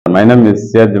My name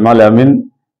is Jimale,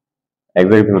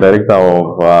 Executive Director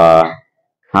of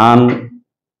Han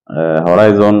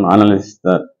Horizon Analysts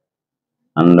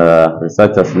and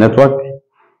Researchers Network.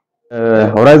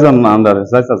 Horizon and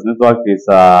Researchers Network is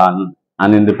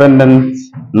an independent,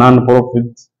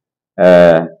 non-profit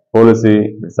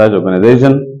policy research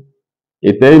organization.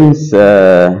 It aims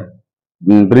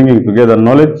in bringing together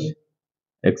knowledge,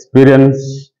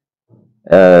 experience,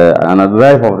 and a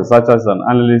drive of researchers and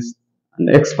analysts and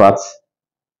experts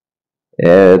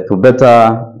to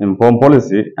better inform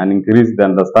policy and increase the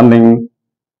understanding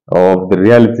of the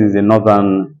realities in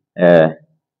northern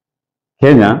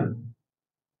Kenya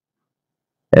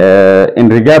in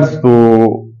regards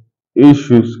to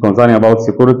issues concerning about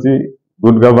security,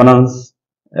 good governance,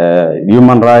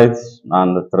 human rights,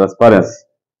 and transparency.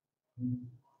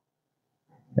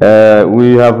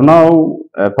 We have now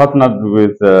partnered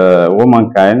with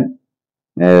Womankind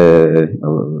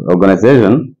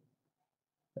organization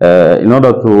in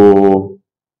order to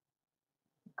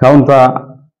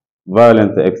counter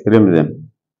violent extremism.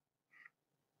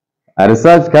 A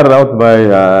research carried out by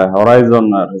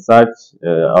Horizon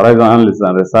Analysts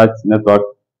and Research Network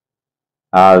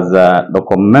has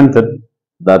documented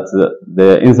that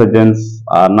the insurgents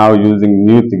are now using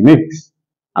new techniques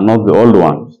and not the old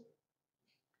ones.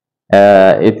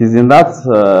 It is in that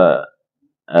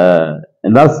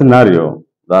scenario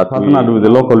that we partnered with the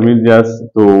local media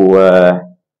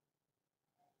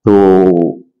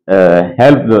to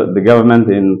help the government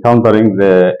in countering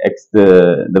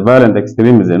the violent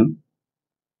extremism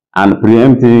and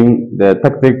preempting the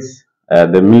tactics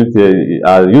the military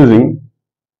are using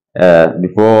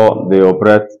before they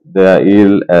operate their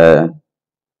ill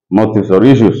motives or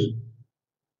issues.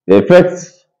 The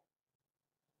effects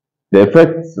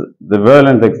the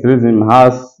violent extremism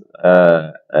has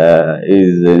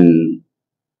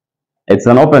it's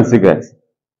an open secret.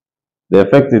 The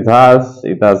effect it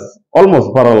has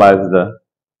almost paralyzed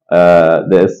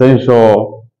the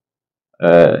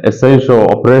essential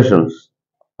operations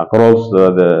across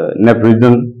the NEP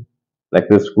region, like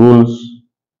the schools,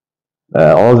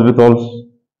 hospitals,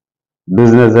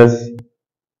 businesses.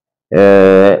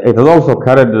 It has also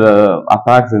carried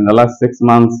attacks in the last 6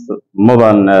 months, more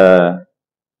than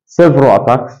several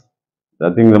attacks.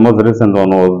 I think the most recent one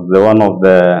was the one of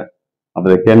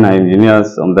the Kenya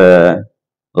engineers on the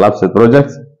Lapset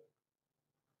project.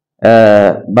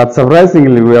 But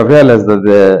surprisingly, we have realized that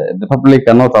the public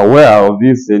are not aware of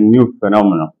this new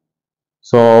phenomenon.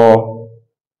 So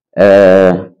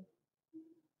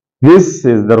this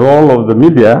is the role of the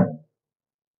media,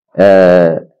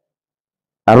 a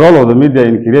role of the media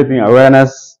in creating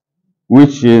awareness,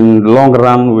 which in the long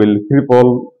run will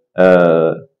cripple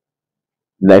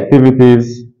the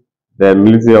activities the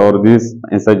military or these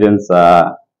insurgents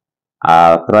are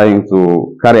trying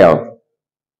to carry out.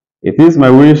 It is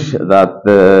my wish that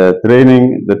the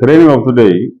training of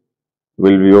today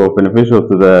will be beneficial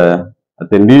to the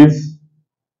attendees,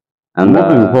 and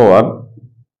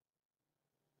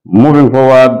moving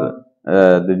forward,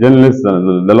 the journalists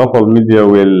and the local media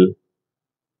will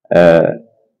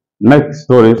make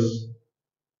stories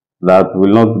that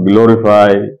will not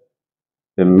glorify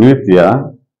the military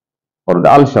or the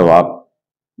Al-Shabaab,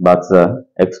 but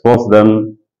expose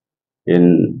them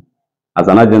as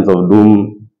an agent of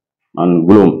doom and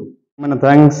gloom. Many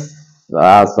thanks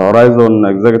as Horizon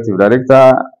Executive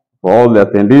Director for all the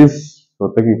attendees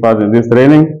for taking part in this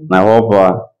training. And I hope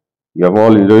you have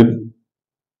all enjoyed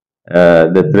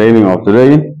the training of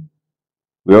today.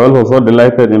 We are also so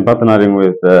delighted in partnering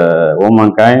with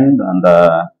Womankind and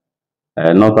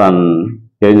Northern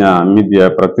Kenya media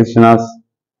practitioners,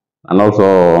 and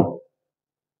also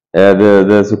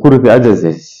the security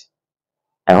agencies.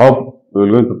 I hope we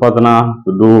are going to partner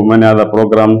to do many other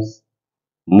programs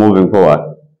moving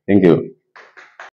forward. Thank you.